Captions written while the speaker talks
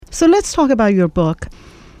So let's talk about your book.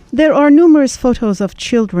 There are numerous photos of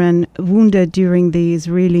children wounded during the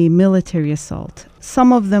Israeli military assault,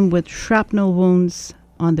 some of them with shrapnel wounds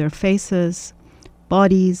on their faces,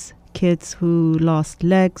 bodies, kids who lost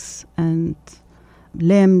legs and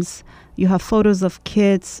limbs. You have photos of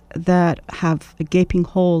kids that have gaping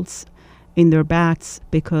holes in their backs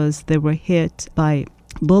because they were hit by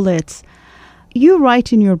bullets. You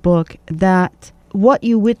write in your book that what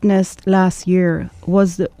you witnessed last year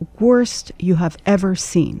was the worst you have ever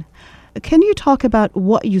seen. Can you talk about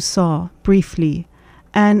what you saw briefly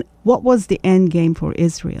and what was the end game for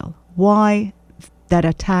Israel? Why that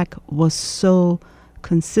attack was so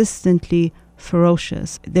consistently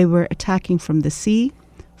ferocious? They were attacking from the sea,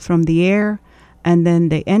 from the air, and then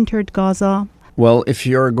they entered Gaza. Well, if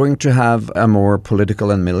you're going to have a more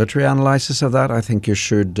political and military analysis of that, I think you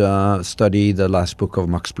should study the last book of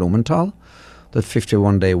Max Blumenthal, The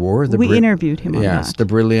 51-Day War. We interviewed him on that. Yes, the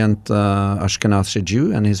brilliant Ashkenazi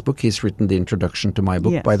Jew, and his book. He's written the introduction to my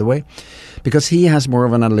book, yes, by the way, because he has more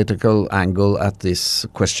of an analytical angle at this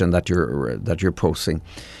question that you're posing.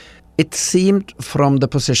 It seemed from the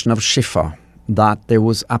position of Shifa that there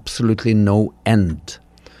was absolutely no end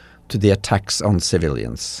to the attacks on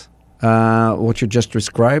civilians. What you just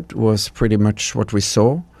described was pretty much what we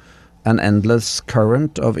saw, an endless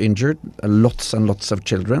current of injured, lots and lots of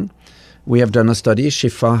children. We have done a study.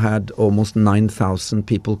 Shifa had almost 9,000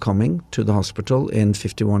 people coming to the hospital in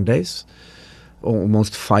 51 days.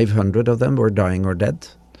 Almost 500 of them were dying or dead.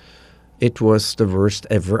 It was the worst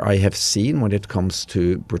ever I have seen when it comes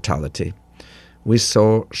to brutality. We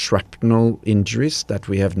saw shrapnel injuries that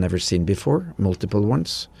we have never seen before, multiple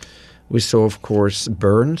ones. We saw, of course,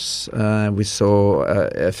 burns. We saw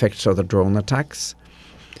effects of the drone attacks.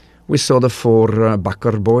 We saw the four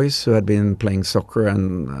Bakar boys who had been playing soccer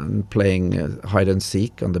and playing hide and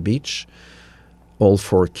seek on the beach. All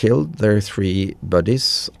four killed. Their three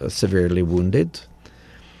buddies severely wounded.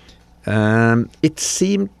 It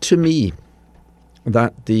seemed to me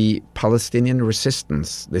that the Palestinian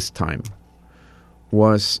resistance this time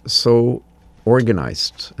was so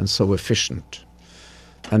organized and so efficient.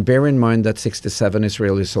 And bear in mind that 67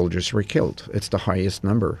 Israeli soldiers were killed. It's the highest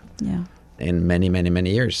number. Yeah. In many, many,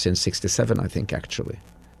 many years, since 67, I think, actually.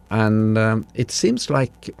 And it seems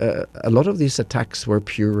like a lot of these attacks were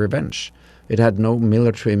pure revenge. It had no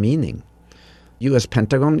military meaning. U.S.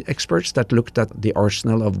 Pentagon experts that looked at the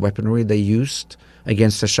arsenal of weaponry they used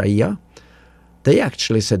against the Shia, they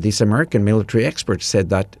actually said, these American military experts said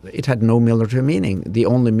that it had no military meaning. The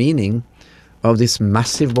only meaning of this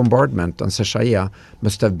massive bombardment on Shia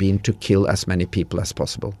must have been to kill as many people as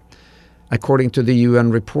possible. According to the UN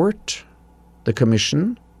report, the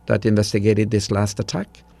commission that investigated this last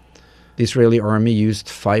attack, the Israeli army used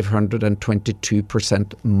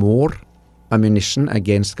 522% more ammunition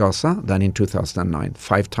against Gaza than in 2009,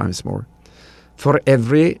 5 times more. For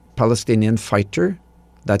every Palestinian fighter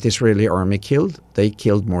that Israeli army killed, they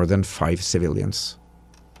killed more than 5 civilians.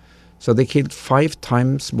 So they killed 5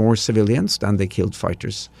 times more civilians than they killed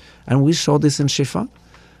fighters. And we saw this in Shifa.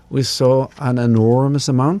 We saw an enormous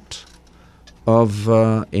amount of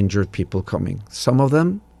injured people coming. Some of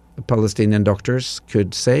them, the Palestinian doctors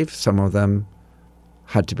could save. Some of them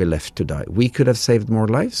had to be left to die. We could have saved more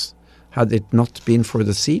lives had it not been for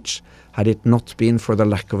the siege, had it not been for the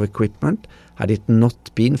lack of equipment, had it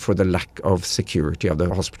not been for the lack of security of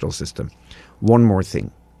the hospital system. One more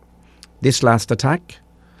thing. This last attack,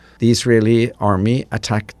 the Israeli army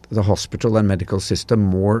attacked the hospital and medical system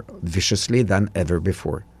more viciously than ever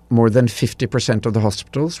before. More than 50% of the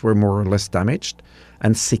hospitals were more or less damaged,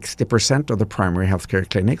 and 60% of the primary healthcare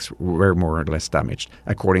clinics were more or less damaged,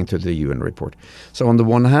 according to the UN report. So on the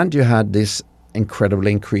one hand, you had this incredible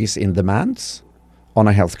increase in demands on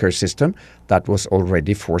a healthcare system that was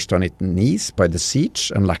already forced on its knees by the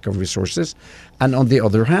siege and lack of resources. And on the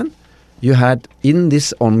other hand, you had, in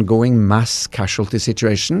this ongoing mass casualty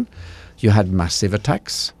situation, you had massive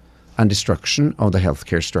attacks and destruction of the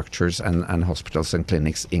healthcare structures and hospitals and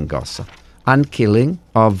clinics in Gaza, and killing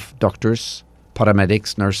of doctors,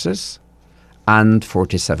 paramedics, nurses, and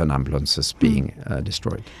 47 ambulances being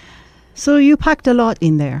destroyed. So you packed a lot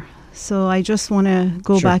in there. So I just want to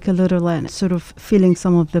go back a little and sort of filling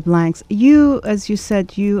some of the blanks. You, as you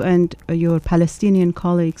said, you and your Palestinian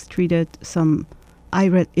colleagues treated some, I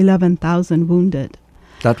read, 11,000 wounded.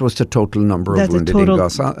 That was the total number of wounded in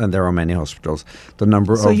Gaza, and there are many hospitals. The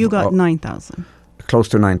number so you got 9,000. Close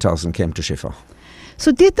to 9,000 came to Shifa.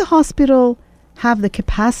 So did the hospital have the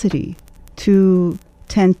capacity to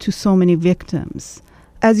tend to so many victims?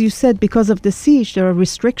 as you said, because of the siege, there are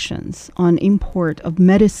restrictions on import of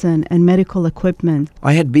medicine and medical equipment.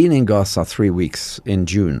 I had been in Gaza 3 weeks in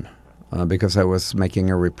June because I was making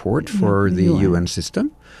a report for the UN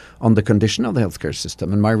system on the condition of the healthcare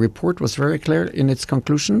system. And my report was very clear in its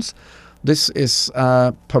conclusions. This is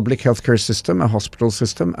a public healthcare system, a hospital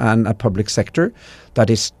system, and a public sector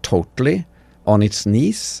that is totally on its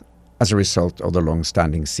knees as a result of the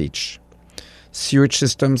long-standing siege. Sewage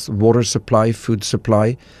systems, water supply, food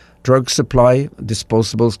supply, drug supply,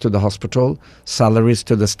 disposables to the hospital, salaries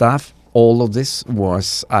to the staff, all of this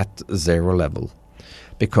was at zero level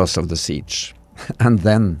because of the siege. And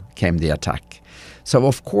then came the attack. So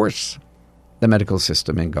of course, the medical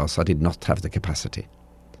system in Gaza did not have the capacity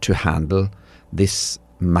to handle this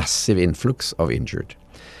massive influx of injured.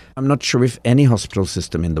 I'm not sure if any hospital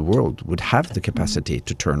system in the world would have the capacity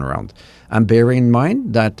to turn around. And bear in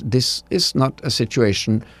mind that this is not a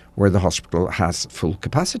situation where the hospital has full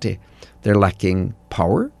capacity. They're lacking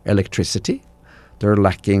power, electricity. They're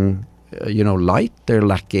lacking, light. They're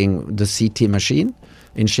lacking the CT machine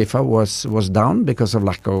in Shifa was down because of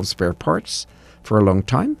lack of spare parts for a long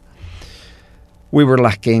time. We were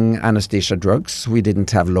lacking anesthesia drugs. We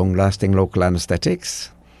didn't have long-lasting local anesthetics.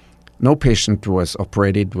 No patient was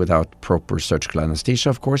operated without proper surgical anesthesia,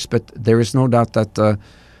 of course, but there is no doubt that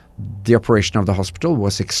the operation of the hospital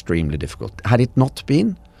was extremely difficult. Had it not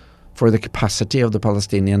been for the capacity of the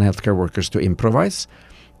Palestinian healthcare workers to improvise,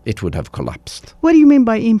 it would have collapsed. What do you mean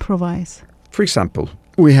by improvise? For example,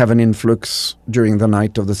 we have an influx during the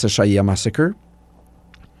night of the Seshaya massacre,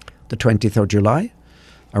 the 20th of July.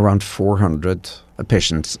 Around 400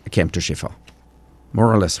 patients came to Shifa,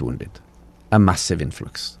 more or less wounded. A massive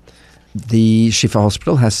influx. The Shifa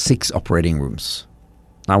hospital has 6 operating rooms.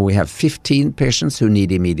 Now we have 15 patients who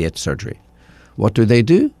need immediate surgery. What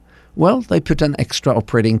do? Well, they put an extra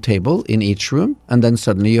operating table in each room, and then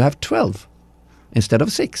suddenly you have 12 instead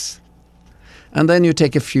of 6. And then you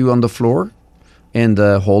take a few on the floor in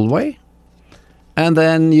the hallway, and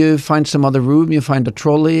then you find some other room, you find a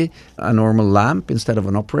trolley, a normal lamp instead of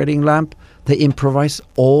an operating lamp. They improvise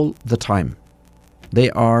all the time. They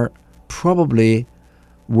are probably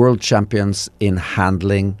world champions in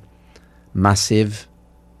handling massive,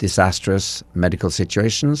 disastrous medical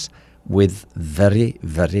situations with very,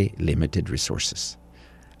 very limited resources.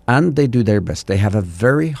 And they do their best. They have a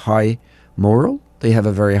very high moral. They have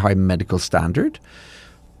a very high medical standard.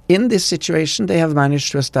 In this situation, they have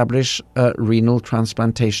managed to establish renal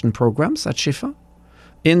transplantation programs at Shifa.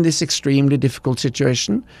 In this extremely difficult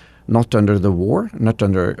situation, not under the war, not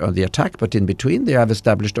under the attack, but in between, they have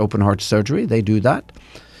established open heart surgery. They do that.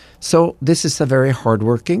 So this is a very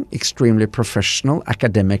hardworking, extremely professional,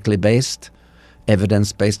 academically based,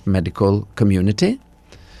 evidence-based medical community.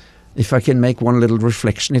 If I can make one little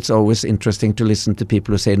reflection, it's always interesting to listen to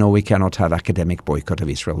people who say, no, we cannot have academic boycott of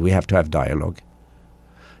Israel. We have to have dialogue.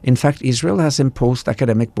 In fact, Israel has imposed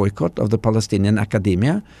academic boycott of the Palestinian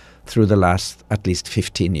academia through the last at least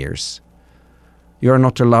 15 years. You are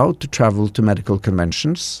not allowed to travel to medical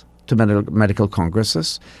conventions, to medical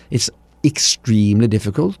congresses. It's extremely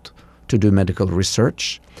difficult to do medical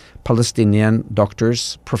research. Palestinian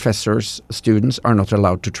doctors, professors, students are not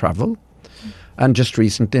allowed to travel. And just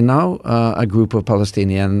recently now, a group of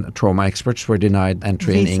Palestinian trauma experts were denied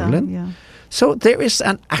entry in England. Yeah. So there is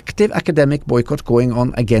an active academic boycott going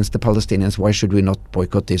on against the Palestinians. Why should we not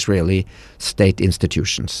boycott the Israeli state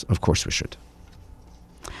institutions? Of course we should.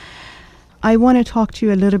 I want to talk to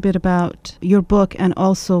you a little bit about your book and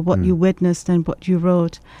also what you witnessed and what you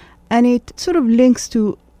wrote. And it sort of links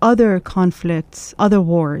to other conflicts, other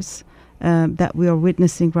wars that we are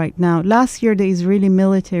witnessing right now. Last year, the Israeli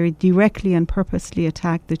military directly and purposely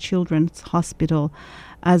attacked the Children's Hospital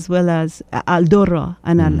as well as Al-Dura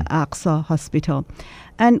and Al-Aqsa Hospital.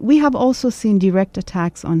 And we have also seen direct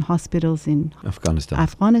attacks on hospitals in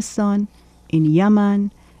Afghanistan, in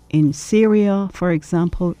Yemen, in Syria, for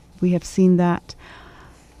example. We have seen that.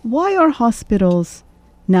 Why are hospitals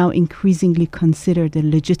now increasingly considered a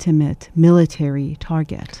legitimate military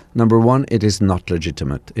target? Number one, it is not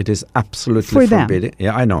legitimate. It is absolutely forbidden.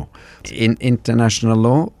 Yeah, I know. In international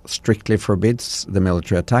law, strictly forbids the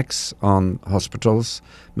military attacks on hospitals,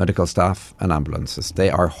 medical staff, and ambulances.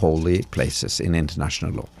 They are holy places in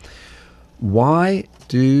international law. Why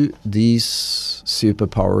do these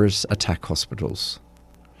superpowers attack hospitals?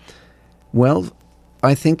 Well,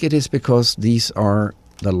 I think it is because these are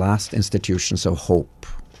the last institutions of hope.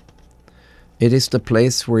 It is the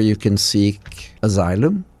place where you can seek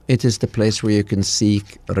asylum. It is the place where you can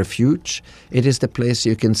seek refuge. It is the place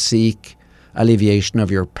you can seek alleviation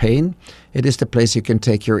of your pain. It is the place you can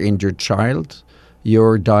take your injured child,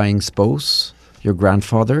 your dying spouse, your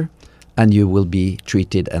grandfather, and you will be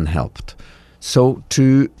treated and helped. So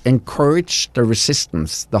to encourage the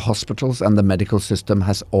resistance, the hospitals and the medical system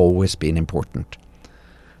has always been important.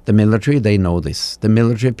 The military, they know this. The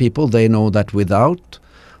military people, they know that without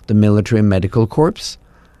the military medical corps,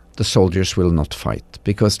 the soldiers will not fight,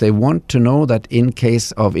 because they want to know that in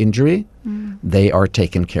case of injury, they are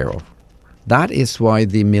taken care of. That is why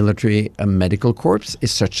the military and medical corps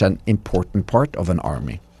is such an important part of an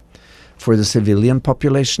army. For the civilian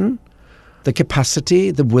population, the capacity,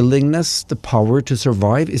 the willingness, the power to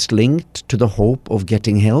survive is linked to the hope of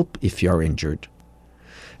getting help if you are injured.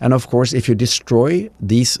 And of course, if you destroy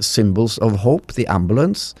these symbols of hope, the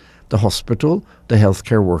ambulance, the hospital, the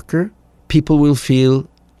healthcare worker, people will feel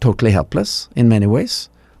totally helpless in many ways.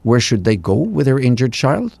 Where should they go with their injured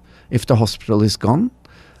child if the hospital is gone?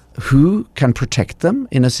 Who can protect them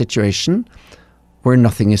in a situation where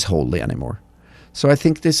nothing is holy anymore? So I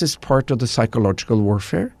think this is part of the psychological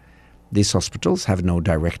warfare. These hospitals have no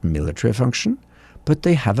direct military function, but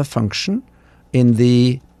they have a function in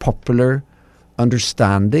the popular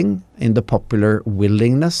understanding, in the popular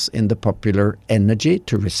willingness, in the popular energy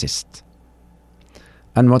to resist.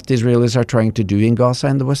 And what the Israelis are trying to do in Gaza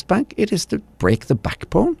and the West Bank, it is to break the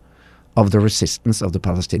backbone of the resistance of the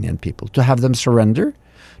Palestinian people, to have them surrender,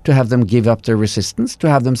 to have them give up their resistance, to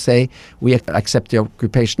have them say, we accept the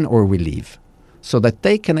occupation or we leave, so that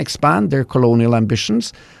they can expand their colonial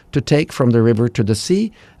ambitions to take from the river to the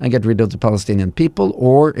sea and get rid of the Palestinian people,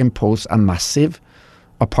 or impose a massive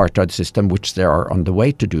apartheid system, which they are on the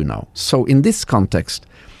way to do now. So in this context,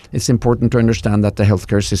 it's important to understand that the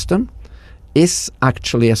healthcare system is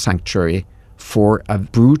actually a sanctuary for a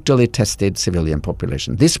brutally tested civilian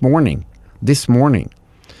population. This morning,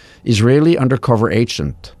 Israeli undercover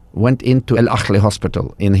agent went into Al-Ahli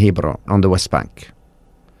hospital in Hebron on the West Bank.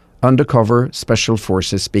 Undercover special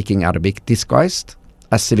forces speaking Arabic, disguised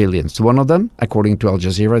as civilians. One of them, according to Al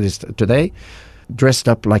Jazeera today, dressed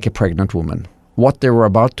up like a pregnant woman. What they were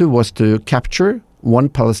about to was to capture one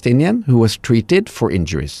Palestinian who was treated for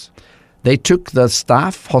injuries. They took the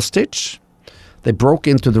staff hostage. They broke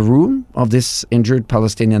into the room of this injured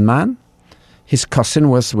Palestinian man. His cousin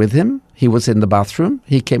was with him. He was in the bathroom.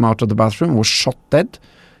 He came out of the bathroom, was shot dead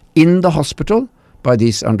in the hospital by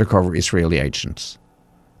these undercover Israeli agents.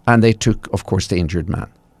 And they took, of course, the injured man.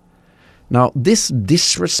 Now, this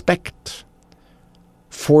disrespect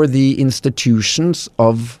for the institutions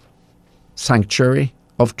of sanctuary,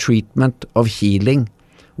 of treatment, of healing,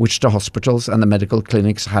 which the hospitals and the medical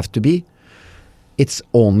clinics have to be, it's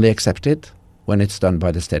only accepted when it's done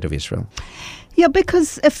by the State of Israel. Yeah,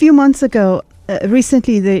 because a few months ago,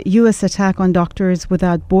 recently the U.S. attack on Doctors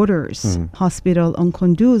Without Borders hospital on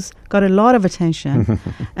Kunduz got a lot of attention.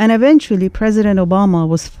 And eventually President Obama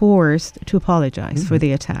was forced to apologize for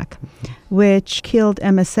the attack, which killed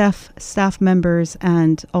MSF staff members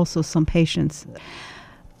and also some patients.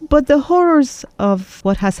 But the horrors of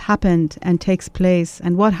what has happened and takes place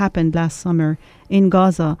and what happened last summer in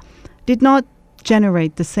Gaza did not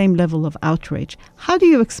generate the same level of outrage. How do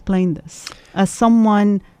you explain this as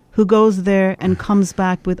someone who goes there and comes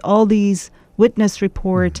back with all these witness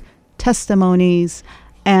report, testimonies,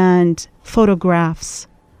 and photographs?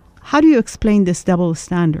 How do you explain this double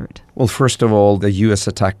standard? Well, first of all, the U.S.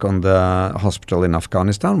 attack on the hospital in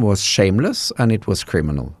Afghanistan was shameless and it was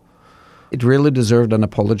criminal. It really deserved an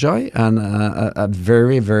apology and a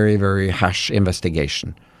very, very, very harsh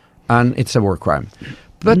investigation. And it's a war crime.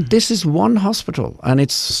 But this is one hospital, and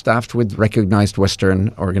it's staffed with recognized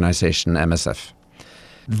Western organization, MSF.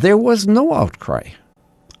 There was no outcry.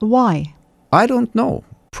 Why? I don't know.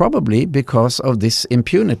 Probably because of this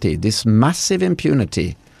impunity, this massive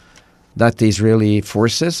impunity that the Israeli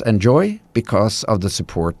forces enjoy because of the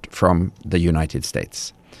support from the United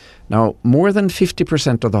States. Now, more than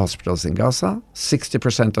 50% of the hospitals in Gaza,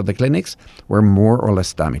 60% of the clinics were more or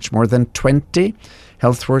less damaged. More than 20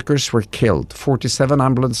 health workers were killed, 47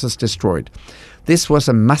 ambulances destroyed. This was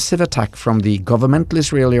a massive attack from the governmental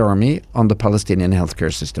Israeli army on the Palestinian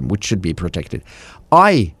healthcare system, which should be protected.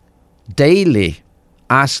 I daily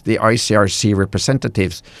ask the ICRC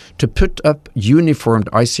representatives to put up uniformed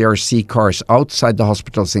ICRC cars outside the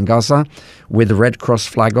hospitals in Gaza with the Red Cross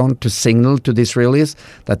flag on to signal to the Israelis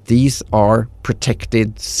that these are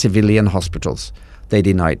protected civilian hospitals. They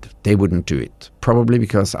denied. They wouldn't do it. Probably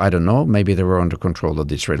because, I don't know, maybe they were under control of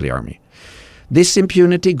the Israeli army. This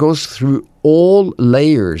impunity goes through all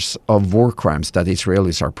layers of war crimes that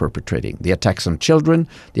Israelis are perpetrating. The attacks on children,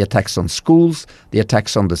 the attacks on schools, the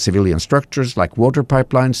attacks on the civilian structures like water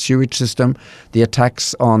pipelines, sewage system, the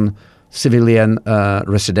attacks on civilian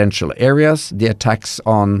residential areas, the attacks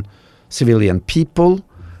on civilian people,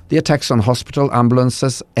 the attacks on hospital,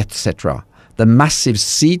 ambulances, etc. The massive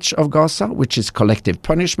siege of Gaza, which is collective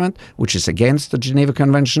punishment, which is against the Geneva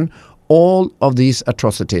Convention, all of these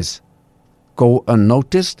atrocities go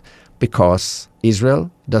unnoticed because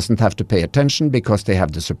Israel doesn't have to pay attention, because they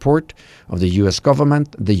have the support of the US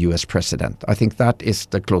government, the US president. I think that is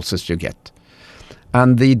the closest you get.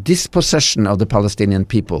 And the dispossession of the Palestinian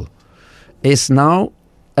people is now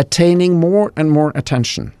attaining more and more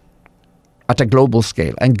attention at a global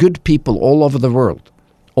scale. And good people all over the world,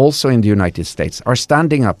 also in the United States, are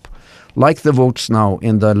standing up, like the votes now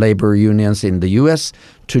in the labor unions in the US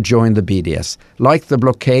to join the BDS, like the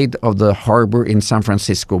blockade of the harbor in San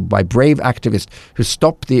Francisco by brave activists who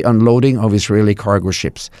stopped the unloading of Israeli cargo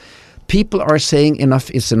ships. People are saying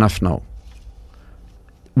enough is enough now.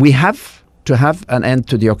 We have to have an end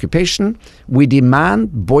to the occupation. We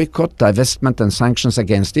demand boycott, divestment and sanctions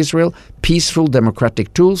against Israel, peaceful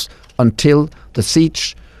democratic tools until the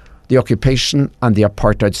siege, the occupation and the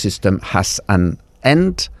apartheid system has an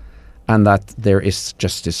end, and that there is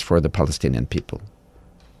justice for the Palestinian people.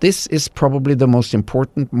 This is probably the most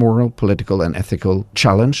important moral, political and ethical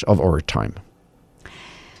challenge of our time.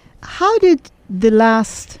 How did the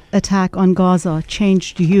last attack on Gaza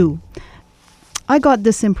change you? I got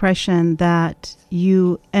this impression that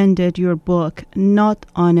you ended your book not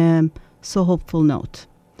on a so hopeful note.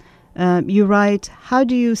 You write, how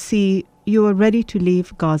do you see you are ready to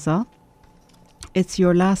leave Gaza? It's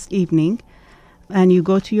your last evening, and you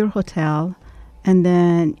go to your hotel, and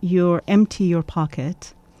then you empty your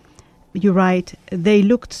pocket. You write, they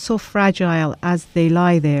looked so fragile as they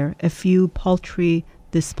lie there, a few paltry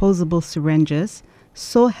disposable syringes,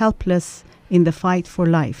 so helpless in the fight for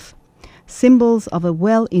life. Symbols of a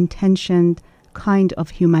well-intentioned kind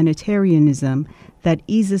of humanitarianism that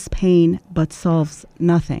eases pain but solves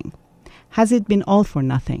nothing. Has it been all for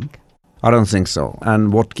nothing? I don't think so.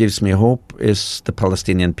 And what gives me hope is the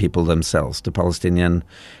Palestinian people themselves, the Palestinian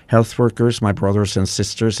health workers, my brothers and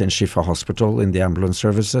sisters in Shifa hospital, in the ambulance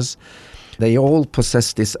services. They all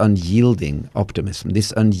possess this unyielding optimism,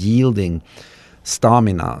 this unyielding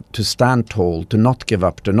stamina to stand tall, to not give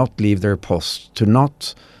up, to not leave their post, to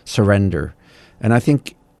not surrender. And I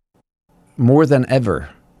think more than ever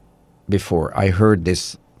before, I heard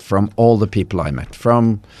this from all the people I met,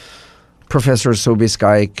 from Professor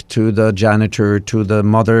Sobiskaik to the janitor, to the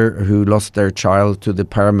mother who lost their child, to the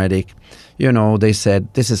paramedic. You know, they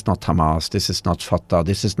said, this is not Hamas, this is not Fatah,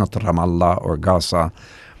 this is not Ramallah or Gaza.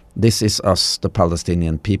 This is us, the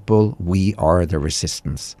Palestinian people. We are the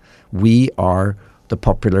resistance. We are the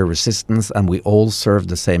popular resistance, and we all serve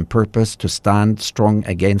the same purpose, to stand strong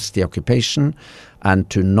against the occupation and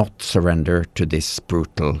to not surrender to this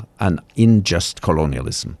brutal and unjust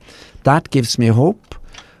colonialism. That gives me hope.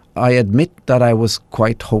 I admit that I was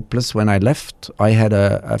quite hopeless when I left. I had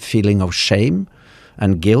a feeling of shame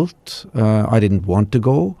and guilt. I didn't want to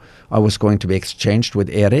go. I was going to be exchanged with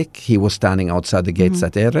Erik. He was standing outside the gates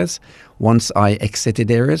at Erez. Once I exited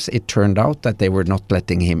Erez, it turned out that they were not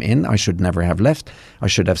letting him in. I should never have left. I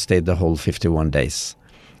should have stayed the whole 51 days.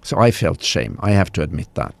 So I felt shame. I have to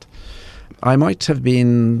admit that. I might have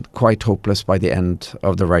been quite hopeless by the end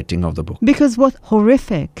of the writing of the book. Because what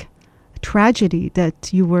horrific tragedy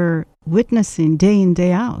that you were witnessing day in,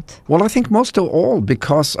 day out. Well, I think most of all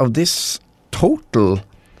because of this total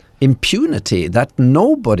impunity that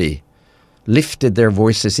nobody lifted their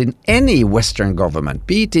voices in any Western government,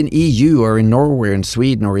 be it in EU or in Norway or in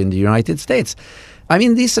Sweden or in the United States. I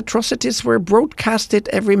mean, these atrocities were broadcasted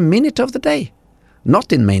every minute of the day.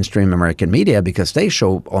 Not in mainstream American media because they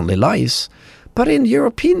show only lies, but in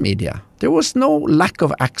European media. There was no lack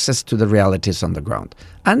of access to the realities on the ground.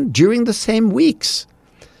 And during the same weeks,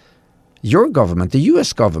 your government, the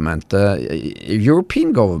US government, the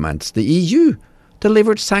European governments, the EU,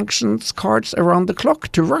 delivered sanctions cards around the clock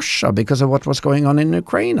to Russia because of what was going on in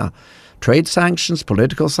Ukraine. Trade sanctions,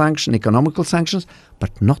 political sanctions, economical sanctions,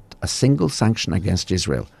 but not a single sanction against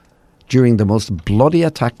Israel during the most bloody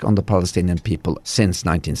attack on the Palestinian people since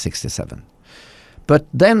 1967. But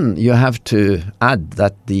then you have to add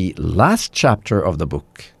that the last chapter of the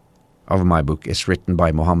book, of my book, is written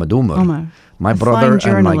by Mohammed Omar, my brother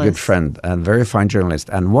and my good friend, and very fine journalist.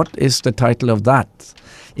 And what is the title of that?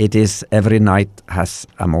 It is Every Night Has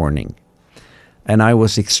a Morning. And I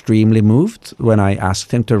was extremely moved when I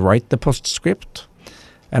asked him to write the postscript.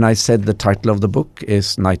 And I said the title of the book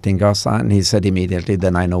is Night in Gaza. And he said immediately,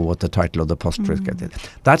 then I know what the title of the postscript is.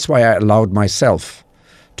 That's why I allowed myself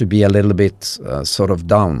to be a little bit sort of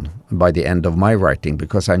down by the end of my writing,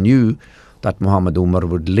 because I knew that Mohammed Omar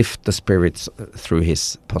would lift the spirits through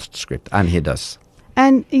his postscript, and he does.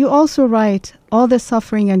 And you also write, all the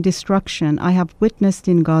suffering and destruction I have witnessed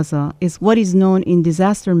in Gaza is what is known in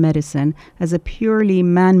disaster medicine as a purely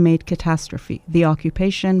man-made catastrophe. The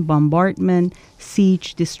occupation, bombardment,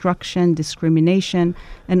 siege, destruction, discrimination,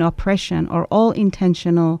 and oppression are all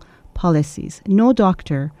intentional policies. No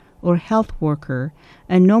doctor or health worker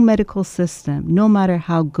and no medical system, no matter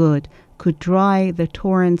how good, could dry the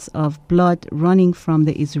torrents of blood running from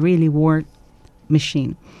the Israeli war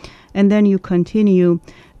machine. And then you continue,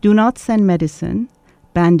 do not send medicine,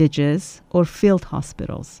 bandages, or field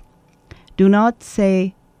hospitals. Do not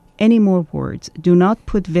say any more words. Do not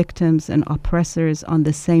put victims and oppressors on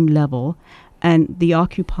the same level and the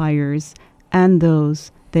occupiers and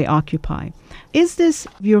those they occupy. Is this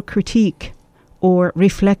your critique or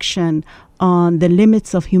reflection on the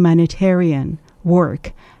limits of humanitarian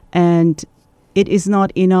work, and it is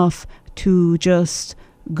not enough to just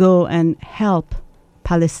go and help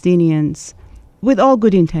Palestinians with all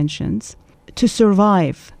good intentions to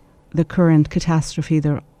survive the current catastrophe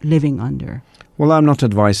they're living under? Well, I'm not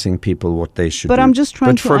advising people what they should do. But I'm just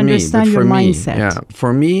trying to understand your mindset. Yeah,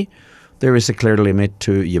 for me, there is a clear limit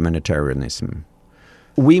to humanitarianism.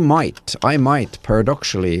 I might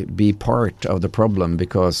paradoxically be part of the problem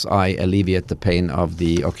because I alleviate the pain of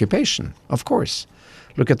the occupation, of course.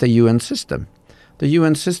 Look at the UN system. The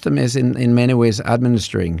UN system is in many ways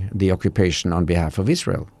administering the occupation on behalf of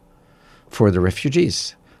Israel for the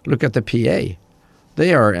refugees. Look at the PA.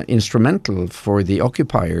 They are instrumental for the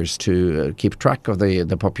occupiers to keep track of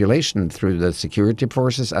the population through the security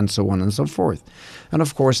forces and so on and so forth. And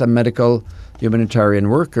of course, a medical humanitarian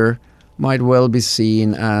worker might well be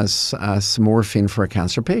seen as morphine for a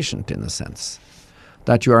cancer patient, in a sense.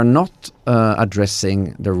 That you are not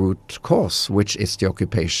addressing the root cause, which is the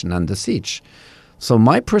occupation and the siege. So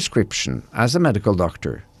my prescription as a medical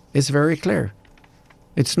doctor is very clear.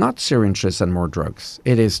 It's not syringes and more drugs.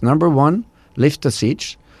 It is, number one, lift the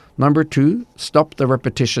siege. Number two, stop the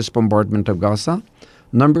repetitious bombardment of Gaza.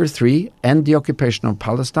 Number three, end the occupation of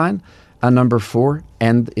Palestine. And number four,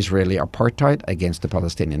 end Israeli apartheid against the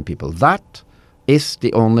Palestinian people. That is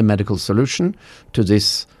the only medical solution to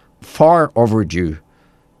this far overdue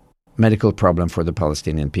medical problem for the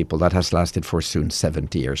Palestinian people that has lasted for soon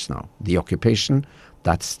 70 years now. The occupation,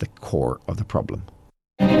 that's the core of the problem.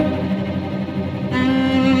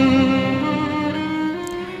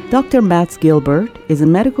 Dr. Mats Gilbert is a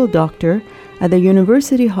medical doctor at the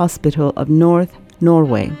University Hospital of North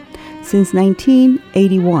Norway. Since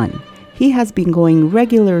 1981, he has been going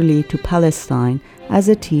regularly to Palestine as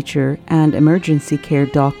a teacher and emergency care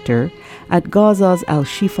doctor at Gaza's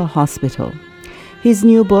Al-Shifa hospital. His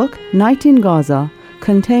new book, Night in Gaza,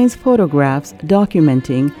 contains photographs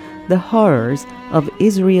documenting the horrors of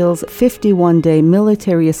Israel's 51-day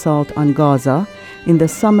military assault on Gaza in the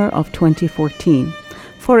summer of 2014.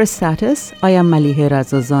 For A Status, I am Malihe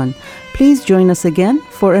Razazan. Please join us again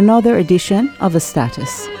for another edition of A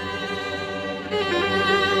Status.